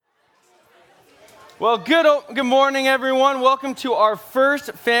Well, good morning, everyone. Welcome to our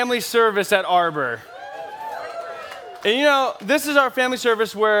first family service at Arbor. And this is our family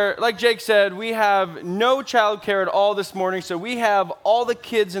service where, like Jake said, we have no childcare at all this morning, so we have all the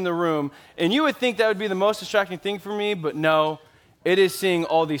kids in the room. And you would think that would be the most distracting thing for me, but no, it is seeing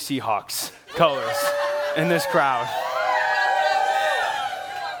all these Seahawks colors in this crowd.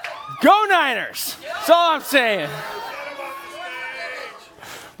 Go Niners! That's all I'm saying.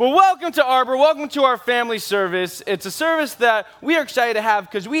 Well, welcome to Arbor. Welcome to our family service. It's a service that we are excited to have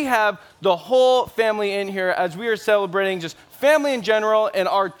because we have the whole family in here as we are celebrating just family in general and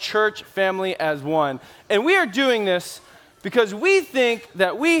our church family as one. And we are doing this because we think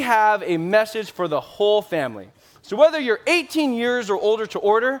that we have a message for the whole family. So whether you're 18 years or older to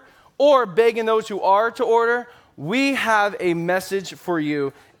order or begging those who are to order, we have a message for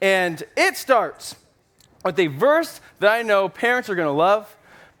you. And it starts with a verse that I know parents are going to love.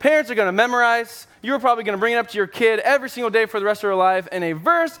 Parents are going to memorize. You're probably going to bring it up to your kid every single day for the rest of their life. And a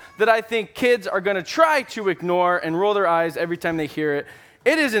verse that I think kids are going to try to ignore and roll their eyes every time they hear it.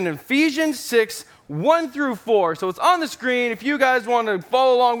 It is in Ephesians 6, 1 through 4. So it's on the screen. If you guys want to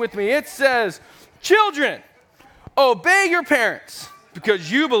follow along with me, it says, "Children, obey your parents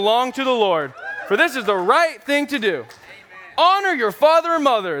because you belong to the Lord. For this is the right thing to do. Honor your father and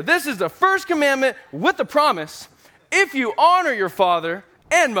mother. This is the first commandment with the promise. If you honor your father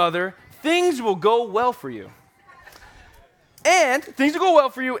and mother, things will go well for you. And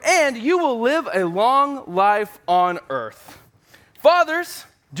you will live a long life on earth. Fathers,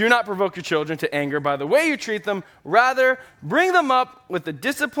 do not provoke your children to anger by the way you treat them. Rather, bring them up with the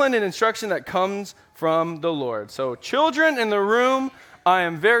discipline and instruction that comes from the Lord." So children in the room, I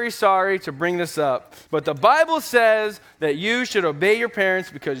am very sorry to bring this up, but the Bible says that you should obey your parents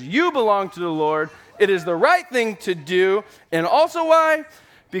because you belong to the Lord. It is the right thing to do. And also why?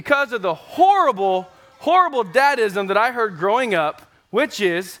 Because of the horrible, horrible dadism that I heard growing up, which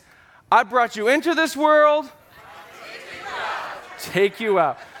is, I brought you into this world, take you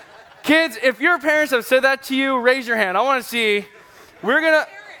out. Kids, if your parents have said that to you, raise your hand. I want to see. We're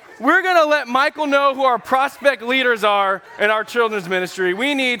gonna let Michael know who our prospect leaders are in our children's ministry.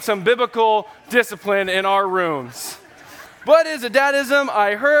 We need some biblical discipline in our rooms. What is a dadism?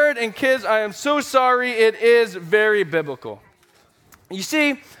 I heard, and kids, I am so sorry, it is very biblical. You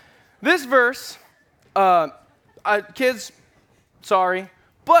see, this verse, kids, sorry,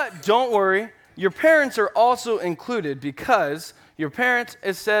 but don't worry, your parents are also included because your parents,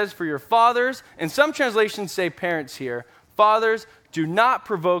 it says for your fathers, and some translations say parents here, fathers, do not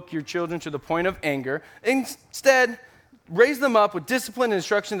provoke your children to the point of anger. Instead, raise them up with discipline and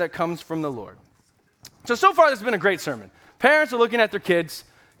instruction that comes from the Lord. So far, this has been a great sermon. Parents are looking at their kids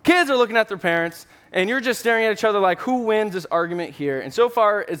are looking at their parents, and you're just staring at each other like, who wins this argument here? And so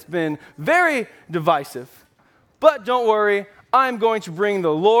far, it's been very divisive. But don't worry, I'm going to bring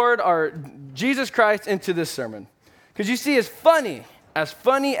the Lord, our Jesus Christ, into this sermon. Because you see, as funny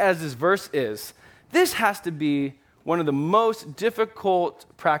as this verse is, this has to be one of the most difficult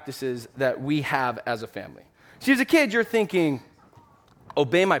practices that we have as a family. See, as a kid, you're thinking,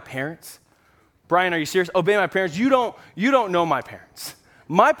 obey my parents? Brian, are you serious? Obey my parents? You don't know my parents.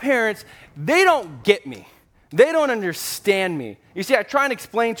 My parents, they don't get me. They don't understand me. You see, I try and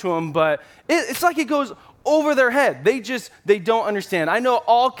explain to them, but it's like it goes over their head. They don't understand. I know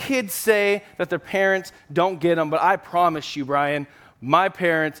all kids say that their parents don't get them, but I promise you, Brian, my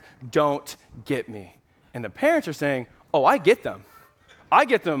parents don't get me. And the parents are saying, oh, I get them. I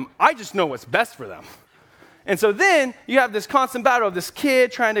just know what's best for them. And so then you have this constant battle of this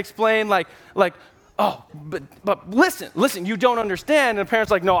kid trying to explain like, oh, but listen, you don't understand. And the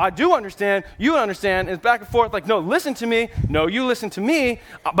parents like, no, I do understand. You understand. And it's back and forth like, no, listen to me. No, you listen to me.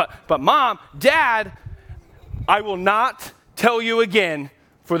 But mom, dad, I will not tell you again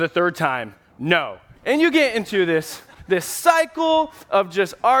for the third time. No. And you get into this cycle of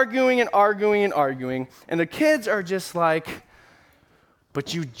just arguing. And the kids are just like,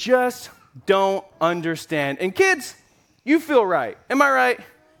 but you just don't understand. And kids, you feel right. Am I right?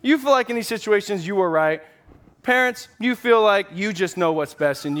 You feel like in these situations you were right. Parents, you feel like you just know what's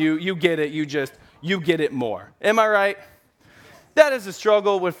best and you get it. You get it more. Am I right? That is a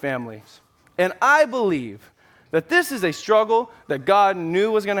struggle with families. And I believe that this is a struggle that God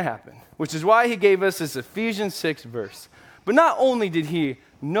knew was going to happen, which is why he gave us this Ephesians 6 verse. But not only did he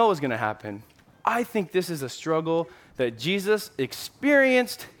know it was going to happen, I think this is a struggle that Jesus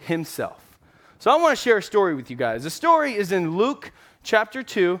experienced himself. So I want to share a story with you guys. The story is in Luke chapter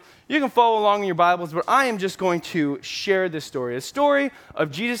 2. You can follow along in your Bibles, but I am just going to share this story. A story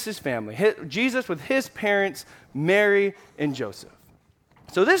of Jesus' family, Jesus with his parents, Mary and Joseph.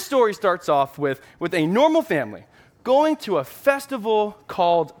 So this story starts off with a normal family going to a festival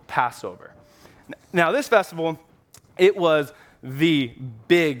called Passover. Now, this festival, it was the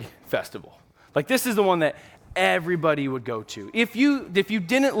big festival. Like, this is the one that everybody would go to. If you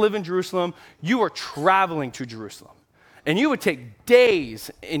didn't live in Jerusalem, you were traveling to Jerusalem. And you would take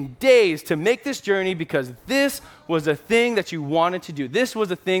days and days to make this journey because this was a thing that you wanted to do. This was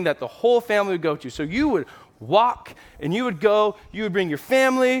a thing that the whole family would go to. So you would walk and you would go, you would bring your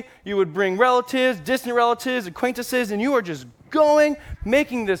family, you would bring relatives, distant relatives, acquaintances, and you are just going,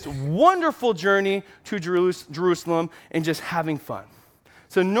 making this wonderful journey to Jerusalem and just having fun.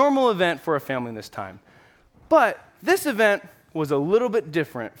 It's a normal event for a family this time. But this event was a little bit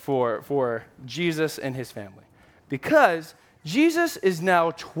different for Jesus and his family because Jesus is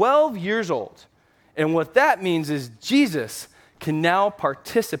now 12 years old. And what that means is Jesus can now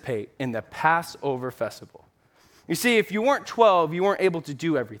participate in the Passover festival. You see, if you weren't 12, you weren't able to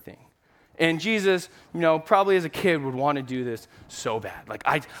do everything. And Jesus, probably as a kid would want to do this so bad. Like,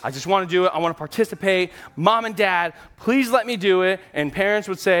 I just want to do it. I want to participate. Mom and dad, please let me do it. And parents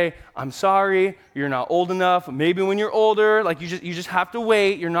would say, I'm sorry, you're not old enough. Maybe when you're older, like you just have to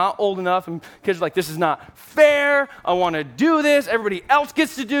wait. You're not old enough. And kids are like, this is not fair. I want to do this. Everybody else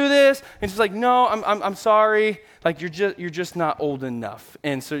gets to do this. And she's like, no, I'm sorry. Like, you're just not old enough.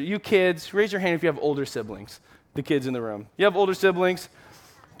 And so you kids, raise your hand if you have older siblings. The kids in the room. You have older siblings?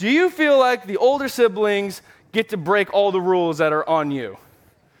 Do you feel like the older siblings get to break all the rules that are on you?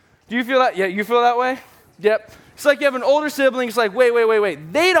 Do you feel that? Yeah, you feel that way? Yep. It's like you have an older sibling. It's like, wait.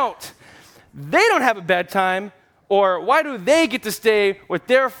 They don't have a bedtime. Or why do they get to stay with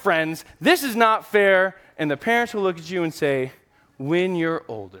their friends? This is not fair. And the parents will look at you and say, when you're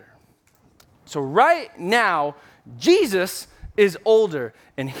older. So right now, Jesus is older,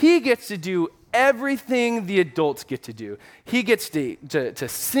 and he gets to do everything the adults get to do. He gets to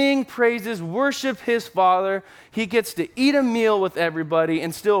sing praises, worship his Father. He gets to eat a meal with everybody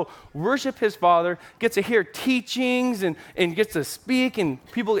and still worship his Father, gets to hear teachings and gets to speak, and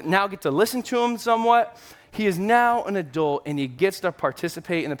people now get to listen to him somewhat. He is now an adult, and he gets to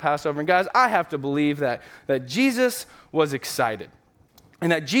participate in the Passover. And guys, I have to believe that Jesus was excited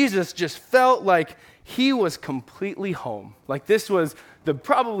and that Jesus just felt like he was completely home. Like this was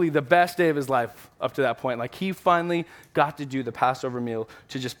probably the best day of his life up to that point. Like he finally got to do the Passover meal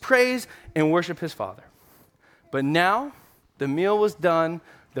to just praise and worship his Father. But now the meal was done,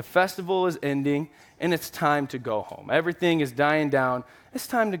 the festival is ending, and it's time to go home. Everything is dying down. It's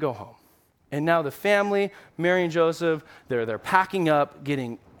time to go home. And now the family, Mary and Joseph, they're packing up,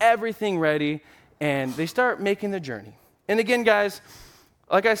 getting everything ready, and they start making the journey. And again, guys,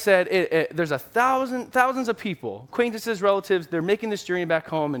 like I said, there's thousands of people, acquaintances, relatives, they're making this journey back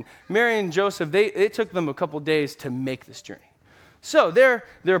home. And Mary and Joseph, it took them a couple days to make this journey. So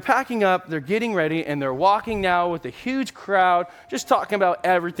they're packing up, they're getting ready, and they're walking now with a huge crowd, just talking about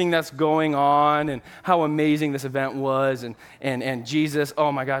everything that's going on and how amazing this event was. And Jesus,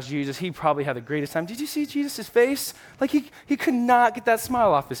 oh my gosh, Jesus, he probably had the greatest time. Did you see Jesus' face? Like he could not get that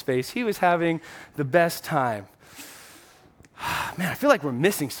smile off his face. He was having the best time. Man, I feel like we're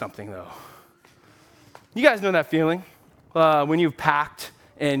missing something, though. You guys know that feeling when you've packed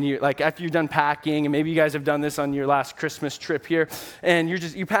and you like after you're done packing, and maybe you guys have done this on your last Christmas trip here, and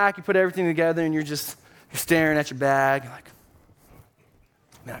you pack, you put everything together, and you're staring at your bag, like,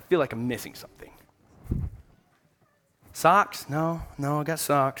 man, I feel like I'm missing something. Socks? No, I got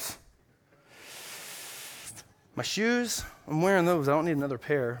socks. My shoes? I'm wearing those. I don't need another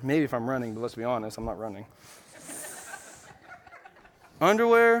pair. Maybe if I'm running, but let's be honest, I'm not running.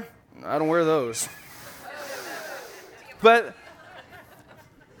 Underwear, I don't wear those. But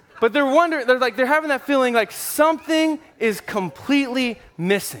they're wondering, they're having that feeling like something is completely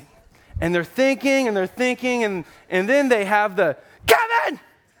missing. And they're thinking, and then they have the Kevin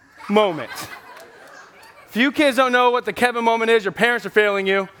moment. If you kids don't know what the Kevin moment is, your parents are failing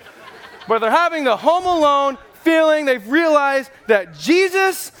you. But they're having the Home Alone feeling. They've realized that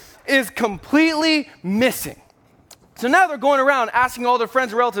Jesus is completely missing. So now they're going around asking all their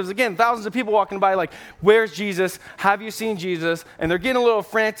friends and relatives, again, thousands of people walking by like, where's Jesus? Have you seen Jesus? And they're getting a little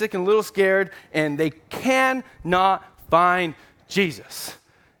frantic and a little scared, and they cannot find Jesus.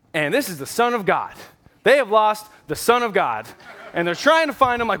 And this is the Son of God. They have lost the Son of God. And they're trying to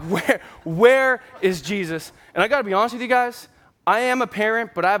find him, like, where is Jesus? And I got to be honest with you guys, I am a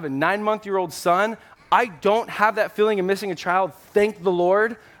parent, but I have a 9-month-old son. I don't have that feeling of missing a child, thank the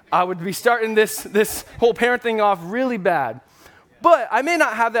Lord. I would be starting this whole parent thing off really bad. But I may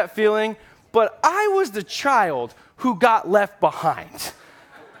not have that feeling, but I was the child who got left behind.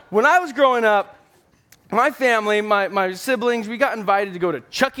 When I was growing up, my family, my siblings, we got invited to go to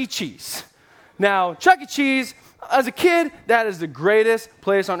Chuck E. Cheese. Now, Chuck E. Cheese, as a kid, that is the greatest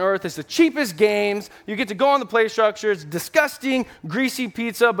place on earth. It's the cheapest games. You get to go on the play structure. It's disgusting, greasy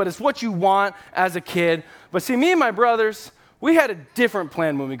pizza, but it's what you want as a kid. But see, me and my brothers, we had a different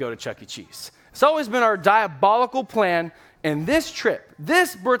plan when we go to Chuck E. Cheese. It's always been our diabolical plan, and this trip,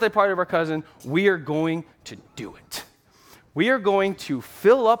 this birthday party of our cousin, we are going to do it. We are going to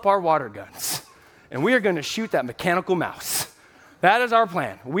fill up our water guns, and we are going to shoot that mechanical mouse. That is our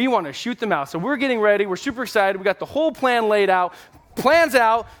plan. We want to shoot the mouse. So we're getting ready. We're super excited. We got the whole plan laid out. Plans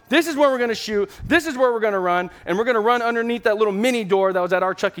out. This is where we're going to shoot. This is where we're going to run. And we're going to run underneath that little mini door that was at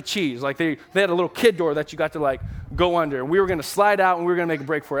our Chuck E. Cheese. Like they had a little kid door that you got to like go under. And we were going to slide out and we were going to make a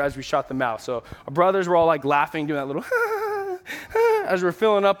break for it as we shot the mouse. So our brothers were all like laughing, doing that little as we're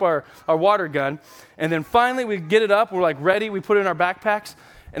filling up our water gun. And then finally we get it up. We're like ready. We put it in our backpacks.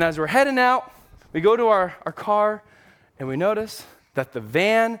 And as we're heading out, we go to our car and we notice that the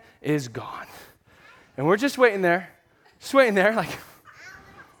van is gone. And we're just waiting there, like,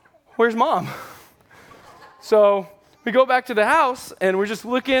 where's Mom? So we go back to the house, and we're just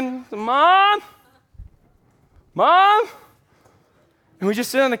looking, Mom? And we just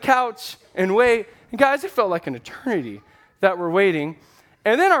sit on the couch and wait. And guys, it felt like an eternity that we're waiting.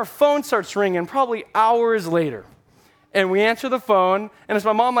 And then our phone starts ringing probably hours later. And we answer the phone, and it's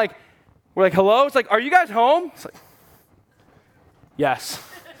my mom like, we're like, hello? It's like, are you guys home? It's like, yes.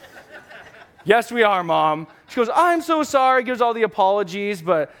 Yes, we are, Mom. She goes, I'm so sorry, gives all the apologies,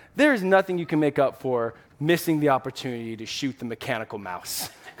 but there's nothing you can make up for missing the opportunity to shoot the mechanical mouse.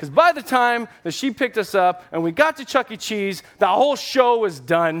 Because by the time that she picked us up and we got to Chuck E. Cheese, the whole show was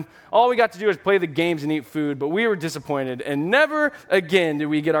done. All we got to do was play the games and eat food, but we were disappointed, and never again did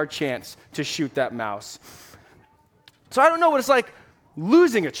we get our chance to shoot that mouse. So I don't know what it's like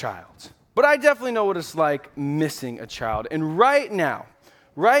losing a child. But I definitely know what it's like missing a child. And right now,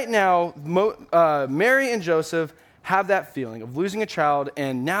 Mary and Joseph have that feeling of losing a child,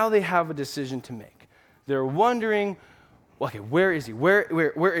 and now they have a decision to make. They're wondering, okay, where is he? Where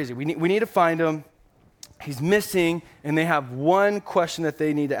is he? We need to find him. He's missing, and they have one question that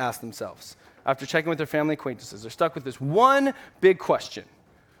they need to ask themselves. After checking with their family acquaintances, they're stuck with this one big question.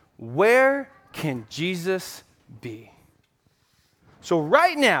 Where can Jesus be? So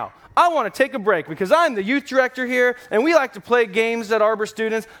right now, I want to take a break because I'm the youth director here, and we like to play games at Arbor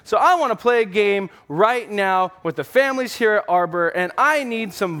students. So I want to play a game right now with the families here at Arbor, and I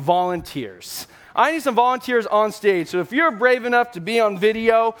need some volunteers. I need some volunteers on stage. So if you're brave enough to be on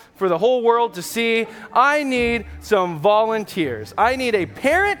video for the whole world to see, I need some volunteers. I need a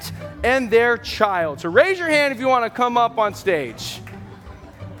parent and their child. So raise your hand if you want to come up on stage.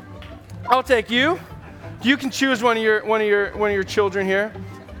 I'll take you. You can choose one of your children here.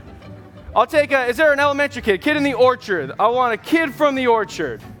 I'll take is there an elementary kid in the orchard? I want a kid from the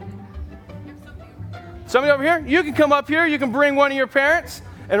orchard. Somebody over here? You can come up here. You can bring one of your parents.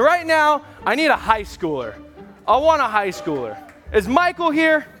 And right now, I need a high schooler. I want a high schooler. Is Michael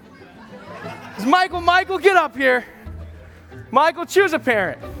here? Is Michael, get up here. Michael, choose a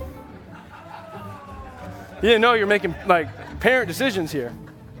parent. You didn't know you're making parent decisions here.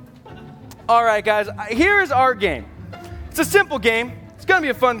 All right, guys, here's our game. It's a simple game. It's going to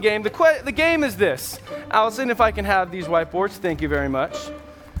be a fun game. The game is this. Allison, if I can have these whiteboards, thank you very much.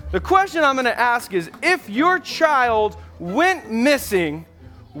 The question I'm going to ask is, if your child went missing,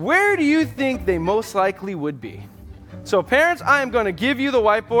 where do you think they most likely would be? So parents, I am going to give you the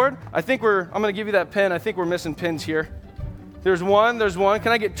whiteboard. I'm going to give you that pen. I think we're missing pins here. There's one.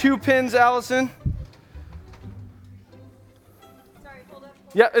 Can I get 2 pins, Allison? Sorry, hold up.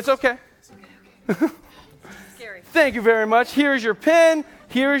 Yeah, it's okay. Scary. Thank you very much. Here's your pen.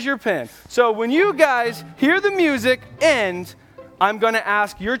 Here's your pen. So when you guys hear the music end, I'm going to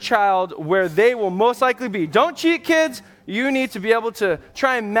ask your child where they will most likely be. Don't cheat, kids. You need to be able to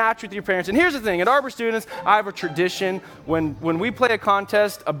try and match with your parents. And here's the thing. At Arbor Students, I have a tradition. When we play a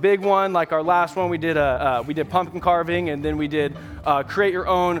contest, a big one, like our last one, we did pumpkin carving, and then we did create your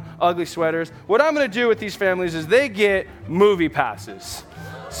own ugly sweaters. What I'm going to do with these families is they get movie passes.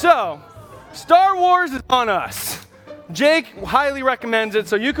 So, Star Wars is on us. Jake highly recommends it,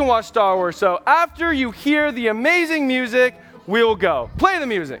 so you can watch Star Wars. So after you hear the amazing music, we'll go. Play the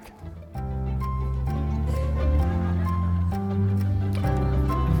music.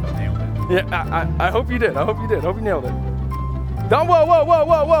 Yeah, I hope you did. I hope you nailed it.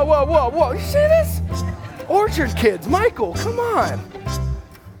 Whoa. You see this? Orchard kids. Michael, come on.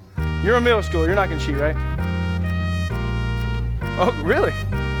 You're a middle schooler. You're not going to cheat, right? Oh, really?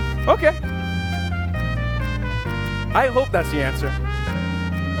 Okay. I hope that's the answer.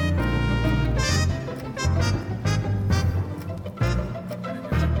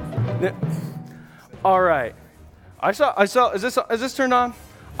 All right. I saw, is this turned on?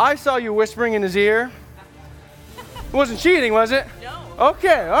 I saw you whispering in his ear. It wasn't cheating, was it? No.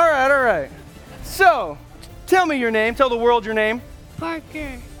 Okay, all right. So, tell me your name. Tell the world your name.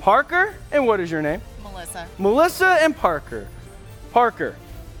 Parker. Parker? And what is your name? Melissa. Melissa and Parker. Parker,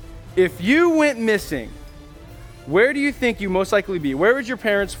 if you went missing, where do you think you most likely be? Where would your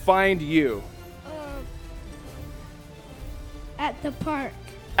parents find you? At the park.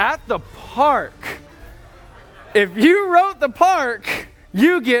 At the park. If you wrote the park,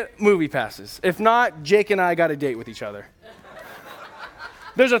 you get movie passes. If not, Jake and I got a date with each other.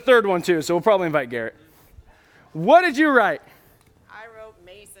 There's a third one too, so we'll probably invite Garrett. What did you write? I wrote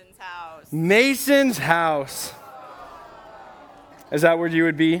Mason's house. Mason's house. Is that where you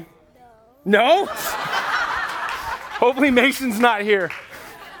would be? No? Hopefully Mason's not here.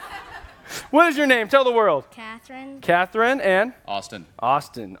 What is your name? Tell the world. Catherine. Catherine and? Austin.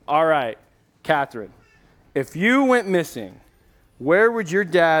 Austin. All right. Catherine, if you went missing, where would your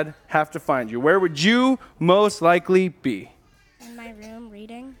dad have to find you? Where would you most likely be? In my room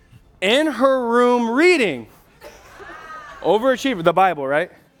reading. In her room reading. Overachiever. The Bible,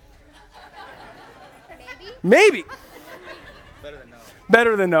 right? Maybe.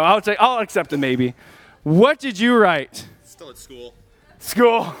 Better than no. I'll accept a maybe. What did you write? Still at school.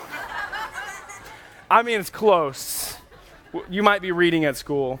 School. I mean, it's close. You might be reading at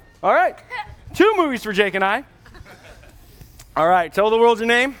school. All right. 2 movies for Jake and I. All right. Tell the world your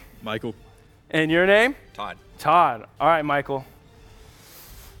name. Michael. And your name? Todd. Todd. All right, Michael.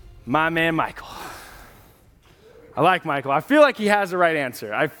 My man, Michael. I like Michael. I feel like he has the right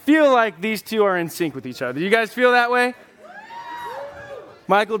answer. I feel like these two are in sync with each other. You guys feel that way?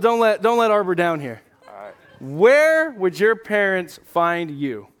 Michael, don't let Arbor down here. All right. Where would your parents find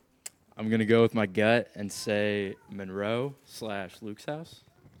you? I'm going to go with my gut and say Monroe/Luke's house.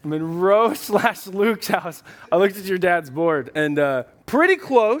 Monroe/Luke's house. I looked at your dad's board, and pretty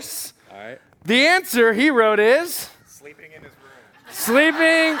close. All right. The answer he wrote is? Sleeping in his room.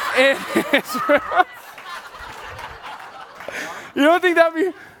 Sleeping in his room. You don't think that'd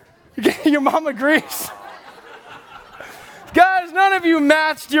be... Your mom agrees. Guys, none of you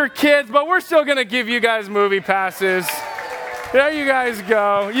matched your kids, but we're still going to give you guys movie passes. There you guys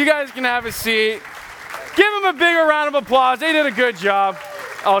go. You guys can have a seat. Give them a bigger round of applause. They did a good job.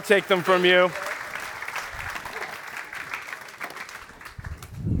 I'll take them from you.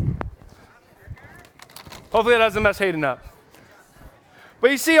 Hopefully that doesn't mess Hayden up.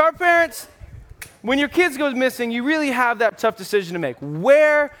 But you see, our parents, when your kids go missing, you really have that tough decision to make.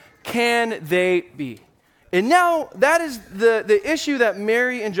 Where can they be? And now that is the issue that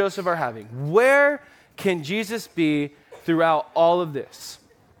Mary and Joseph are having. Where can Jesus be throughout all of this?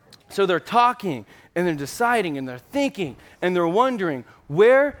 So they're talking and they're deciding and they're thinking and they're wondering,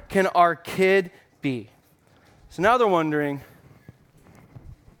 where can our kid be? So now they're wondering,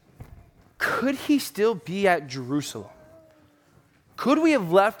 could he still be at Jerusalem? Could we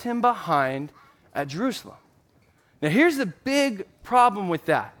have left him behind at Jerusalem? Now here's the big problem with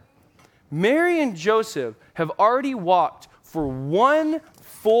that. Mary and Joseph have already walked for 1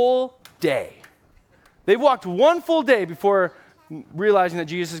 full day. They've walked 1 full day before realizing that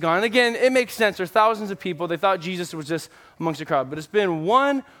Jesus is gone. And again, it makes sense. There's thousands of people. They thought Jesus was just amongst the crowd. But it's been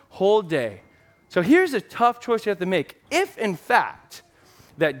 1 whole day. So here's a tough choice you have to make. If, in fact,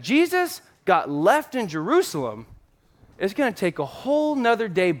 that Jesus got left in Jerusalem, it's going to take a whole nother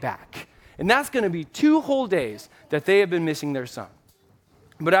day back. And that's going to be 2 whole days that they have been missing their son.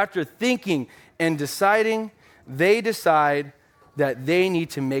 But after thinking and deciding, they decide that they need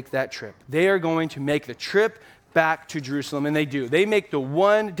to make that trip. They are going to make the trip back to Jerusalem, and they do. They make the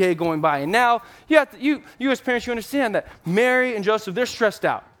 1 day going by. And now, you as parents, you understand that Mary and Joseph, they're stressed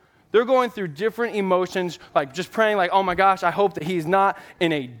out. They're going through different emotions, like just praying like, oh my gosh, I hope that he's not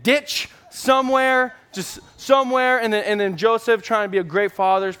in a ditch somewhere, just somewhere. And then Joseph, trying to be a great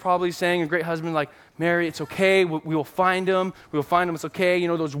father, is probably saying, a great husband, like, Mary, it's okay. We will find him. We will find him. It's okay. You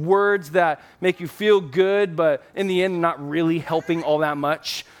know, those words that make you feel good, but in the end, not really helping all that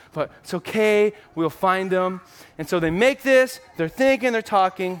much. But it's okay. We'll find him. And so they make this. They're thinking. They're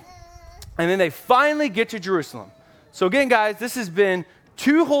talking. And then they finally get to Jerusalem. So again, guys, this has been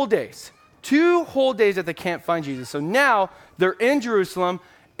 2 whole days. 2 whole days that they can't find Jesus. So now they're in Jerusalem.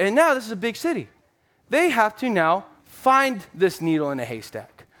 And now this is a big city. They have to now find this needle in a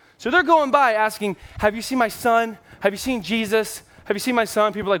haystack. So they're going by asking, have you seen my son? Have you seen Jesus? Have you seen my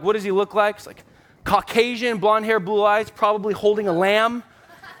son? People are like, what does he look like? It's like Caucasian, blonde hair, blue eyes, probably holding a lamb.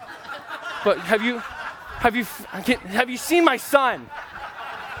 But have you seen my son?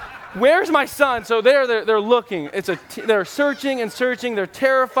 Where's my son? So they're looking. They're searching and searching. They're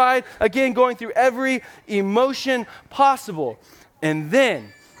terrified. Again, going through every emotion possible. And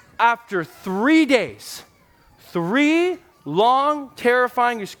then, after 3 days, 3 long,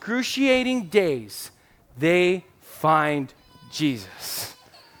 terrifying, excruciating days, they find Jesus.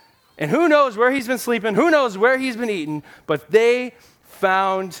 And who knows where he's been sleeping, who knows where he's been eating, but they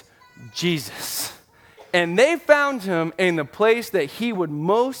found Jesus. And they found him in the place that he would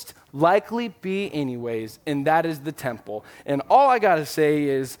most likely be anyways, and that is the temple. And all I got to say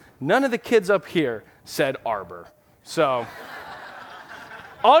is none of the kids up here said Arbor. So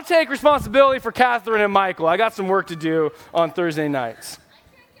I'll take responsibility for Catherine and Michael. I got some work to do on Thursday nights.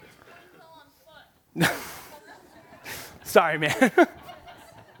 Sorry, man.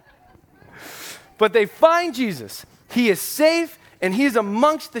 But they find Jesus. He is safe, and he's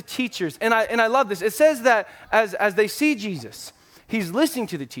amongst the teachers. And I love this. It says that as they see Jesus, he's listening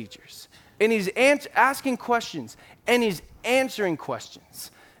to the teachers, and he's asking questions, and he's answering questions.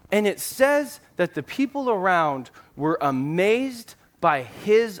 And it says that the people around were amazed by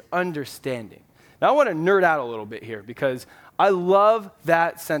his understanding. Now, I want to nerd out a little bit here because I love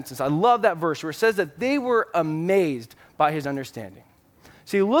that sentence. I love that verse where it says that they were amazed by his understanding.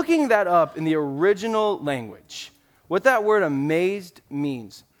 See, looking that up in the original language, what that word amazed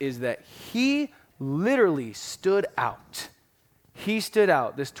means is that he literally stood out. He stood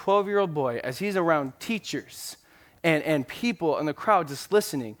out, this 12-year-old boy, as he's around teachers and people in the crowd just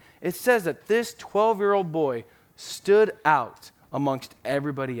listening. It says that this 12-year-old boy stood out amongst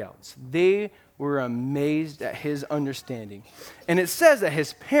everybody else. They were amazed at his understanding. And it says that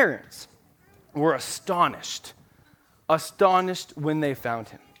his parents were astonished when they found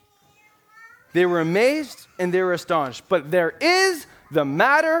him. They were amazed and they were astonished. But there is the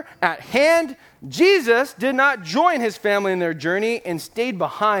matter at hand. Jesus did not join his family in their journey and stayed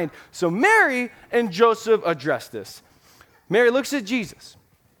behind. So Mary and Joseph address this. Mary looks at Jesus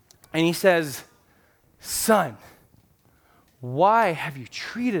and he says, "Son, why have you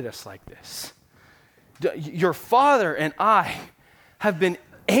treated us like this? Your father and I have been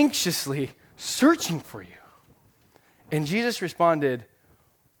anxiously searching for you." And Jesus responded,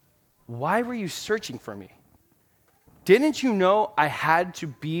 "Why were you searching for me? Didn't you know I had to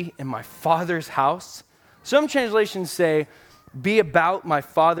be in my Father's house?" Some translations say, "be about my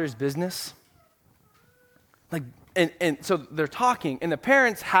Father's business." And so they're talking, and the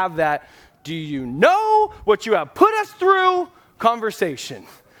parents have that, "Do you know what you have put us through?" conversation.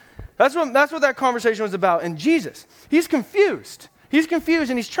 That's what that conversation was about. And Jesus, he's confused. He's confused,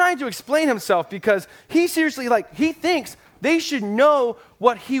 and he's trying to explain himself because he seriously, he thinks they should know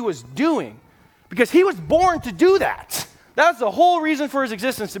what he was doing because he was born to do that. That's the whole reason for his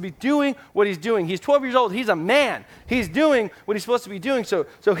existence, to be doing what he's doing. He's 12 years old. He's a man. He's doing what he's supposed to be doing. So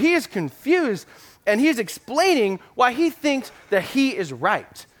he is confused, and he is explaining why he thinks that he is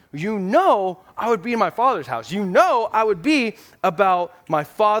right. You know I would be in my Father's house. You know I would be about my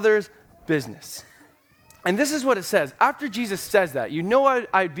Father's business. And this is what it says. After Jesus says that, you know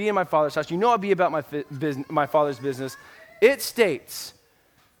I'd be in my Father's house. You know I'd be about my Father's business. It states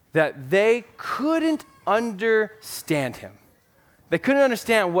that they couldn't understand him. They couldn't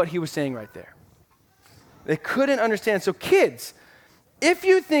understand what he was saying right there. They couldn't understand. So kids, if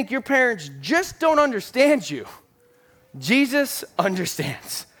you think your parents just don't understand you, Jesus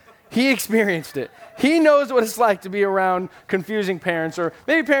understands. He experienced it. He knows what it's like to be around confusing parents, or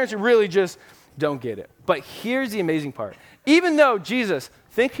maybe parents who really just don't get it. But here's the amazing part. Even though Jesus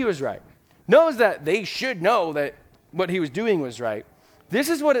thinks he was right, knows that they should know that what he was doing was right, this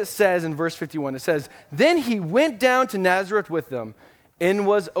is what it says in verse 51. It says, "Then he went down to Nazareth with them and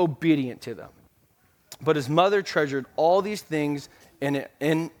was obedient to them. But his mother treasured all these things in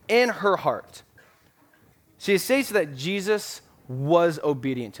her heart." See, it states that Jesus was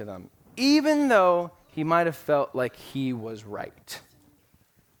obedient to them, even though he might have felt like he was right.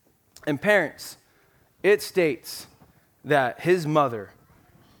 And parents, it states that his mother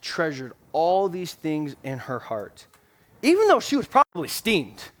treasured all these things in her heart. Even though she was probably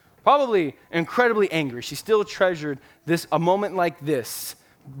steamed, probably incredibly angry, she still treasured a moment like this,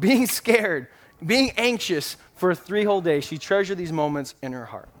 being scared, being anxious for 3 whole days. She treasured these moments in her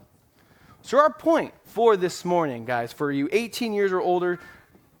heart. So our point for this morning, guys, for you 18 years or older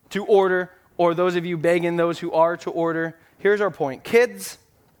to order, or those of you begging those who are to order, here's our point. Kids,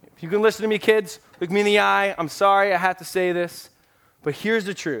 if you can listen to me, kids, look me in the eye. I'm sorry I have to say this, but here's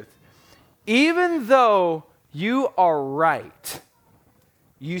the truth. Even though you are right,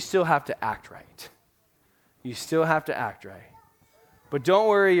 you still have to act right. You still have to act right. But don't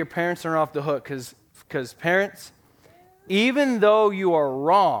worry, your parents aren't off the hook, because parents, Even though you are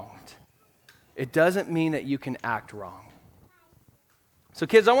wronged, it doesn't mean that you can act wrong. So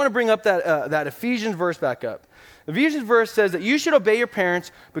kids, I want to bring up that Ephesians verse back up. Ephesians verse says that you should obey your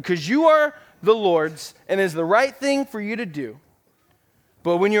parents because you are the Lord's and it is the right thing for you to do.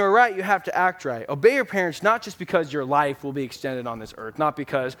 But when you are right, you have to act right. Obey your parents not just because your life will be extended on this earth, not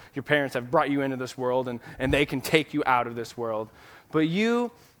because your parents have brought you into this world and they can take you out of this world, but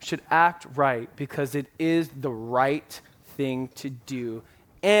you should act right because it is the right thing to do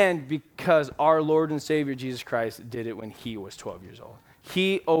and because our Lord and Savior Jesus Christ did it when he was 12 years old.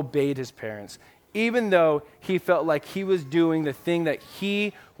 He obeyed his parents, even though he felt like he was doing the thing that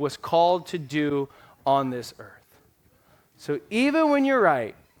he was called to do on this earth. So even when you're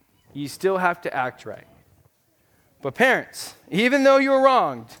right, you still have to act right. But parents, even though you're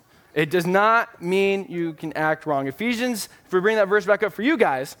wronged, it does not mean you can act wrong. Ephesians, if we bring that verse back up for you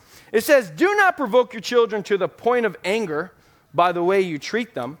guys, it says, do not provoke your children to the point of anger by the way you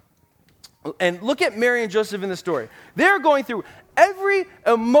treat them. And look at Mary and Joseph in the story. They're going through every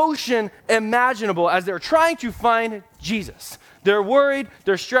emotion imaginable as they're trying to find Jesus. They're worried,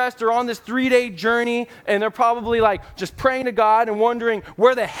 they're stressed, they're on this 3-day journey, and they're probably like just praying to God and wondering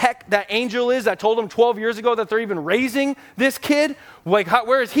where the heck that angel is that told them 12 years ago that they're even raising this kid. Like,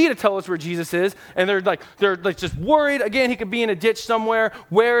 where is he to tell us where Jesus is? And they're like just worried. Again, he could be in a ditch somewhere.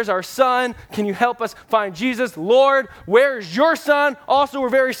 Where's our son? Can you help us find Jesus? Lord, where is your son? Also, we're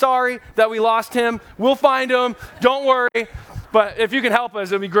very sorry that we lost him. We'll find him. Don't worry. But if you can help us,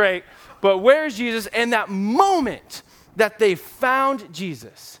 it'll be great. But where's Jesus? And that moment that they found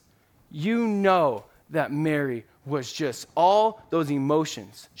Jesus, you know that Mary was just all those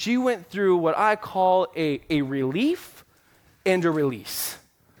emotions. She went through what I call a relief and a release.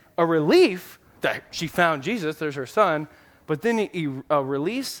 A relief that she found Jesus, there's her son, but then a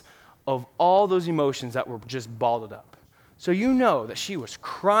release of all those emotions that were just bottled up. So you know that she was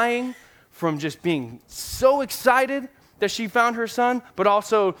crying from just being so excited that she found her son, but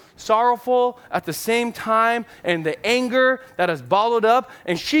also sorrowful at the same time, and the anger that is bottled up.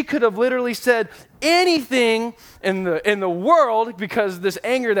 And she could have literally said anything in the world because this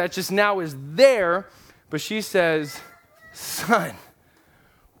anger that just now is there. But she says, son,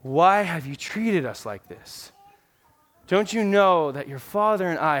 why have you treated us like this? Don't you know that your father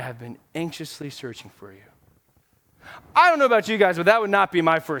and I have been anxiously searching for you? I don't know about you guys, but that would not be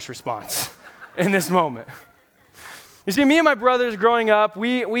my first response in this moment. You see, me and my brothers growing up,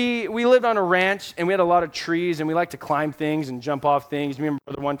 we lived on a ranch, and we had a lot of trees, and we liked to climb things and jump off things. Me and my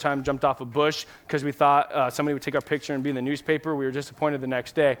brother one time jumped off a bush because we thought somebody would take our picture and be in the newspaper. We were disappointed the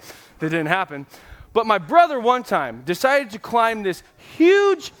next day. That didn't happen. But my brother one time decided to climb this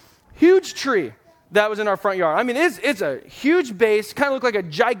huge, huge tree that was in our front yard. I mean, it's a huge base, kind of looked like a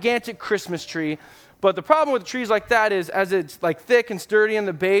gigantic Christmas tree. But the problem with trees like that is as it's like thick and sturdy in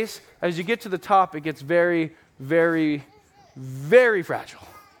the base, as you get to the top, it gets very, very, very fragile.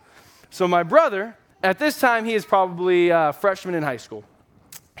 So my brother, at this time, he is probably a freshman in high school.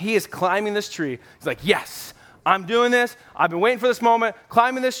 He is climbing this tree. He's like, yes, I'm doing this. I've been waiting for this moment,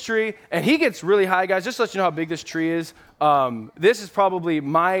 climbing this tree. And he gets really high, guys. Just to let you know how big this tree is. This is probably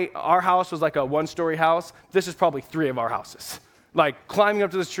our house was like a 1-story house. This is probably 3 of our houses. Like climbing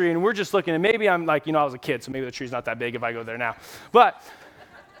up to this tree, and we're just looking, and maybe I'm like, I was a kid, so maybe the tree's not that big if I go there now. But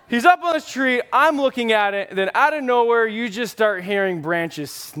he's up on this tree, I'm looking at it, and then out of nowhere, you just start hearing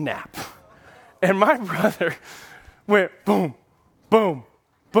branches snap. And my brother went boom, boom,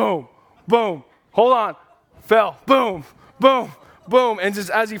 boom, boom, hold on, fell, boom, boom, boom, and just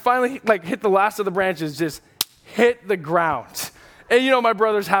as he finally hit the last of the branches, just hit the ground. And my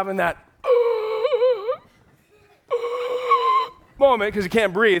brother's having that moment because he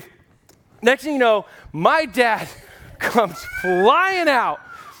can't breathe. Next thing you know, my dad comes flying out.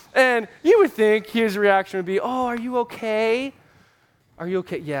 And you would think his reaction would be, oh, are you okay? Are you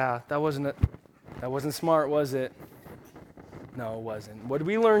okay? Yeah, that wasn't smart, was it? No, it wasn't. What did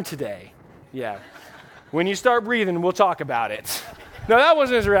we learn today? Yeah. When you start breathing, we'll talk about it. No, that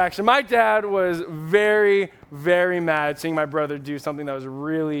wasn't his reaction. My dad was very, very mad seeing my brother do something that was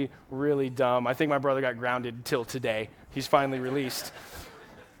really, really dumb. I think my brother got grounded till today. He's finally released.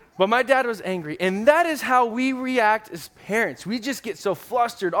 But my dad was angry, and that is how we react as parents. We just get so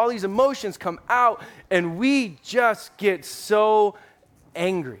flustered. All these emotions come out, and we just get so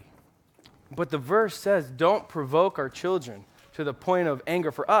angry. But the verse says, don't provoke our children to the point of anger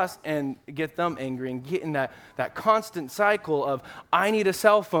for us and get them angry and get in that constant cycle of, I need a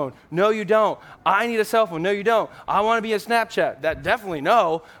cell phone. No, you don't. I need a cell phone. No, you don't. I want to be a Snapchat. That definitely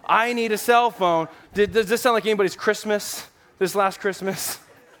no. I need a cell phone. Does this sound like anybody's Christmas, this last Christmas?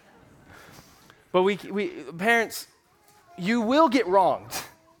 But we parents, you will get wronged.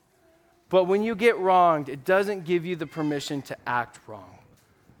 But when you get wronged, it doesn't give you the permission to act wrong.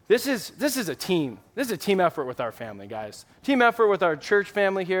 This is a team. This is a team effort with our family, guys. Team effort with our church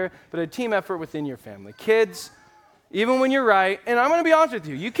family here, but a team effort within your family. Kids, even when you're right, and I'm going to be honest with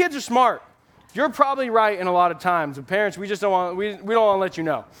you, you kids are smart. You're probably right in a lot of times. And parents, we don't want to let you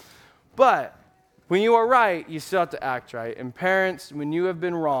know. But when you are right, you still have to act right. And parents, when you have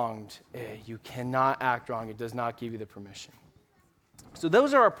been wronged, you cannot act wrong. It does not give you the permission. So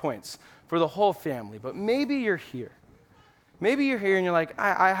those are our points for the whole family. But maybe you're here. Maybe you're here and you're like,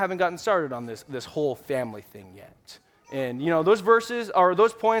 I haven't gotten started on this whole family thing yet. And, those verses or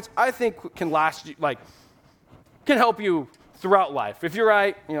those points, I think can last you, can help you throughout life. If you're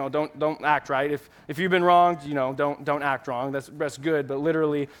right, don't act right. If you've been wronged, don't act wrong. That's good. But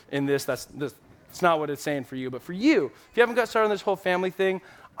literally in this, that's not what it's saying for you. But for you, if you haven't got started on this whole family thing,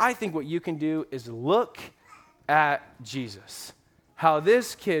 I think what you can do is look at Jesus. How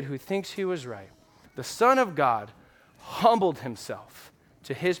this kid who thinks he was right, the Son of God, humbled himself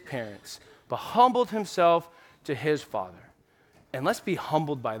to his parents, but humbled himself to his Father. And let's be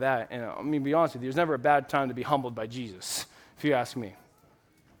humbled by that. And let me be honest with you, there's never a bad time to be humbled by Jesus, if you ask me.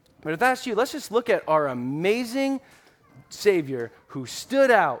 But if that's you, let's just look at our amazing Savior who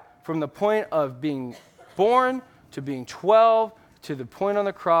stood out from the point of being born to being 12 to the point on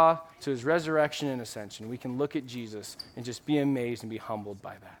the cross to his resurrection and ascension. We can look at Jesus and just be amazed and be humbled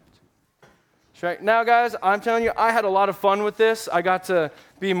by that. Right now, guys, I'm telling you, I had a lot of fun with this. I got to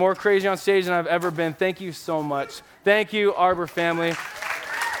be more crazy on stage than I've ever been. Thank you so much. Thank you, Arbor family.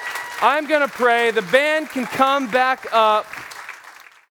 I'm going to pray. The band can come back up.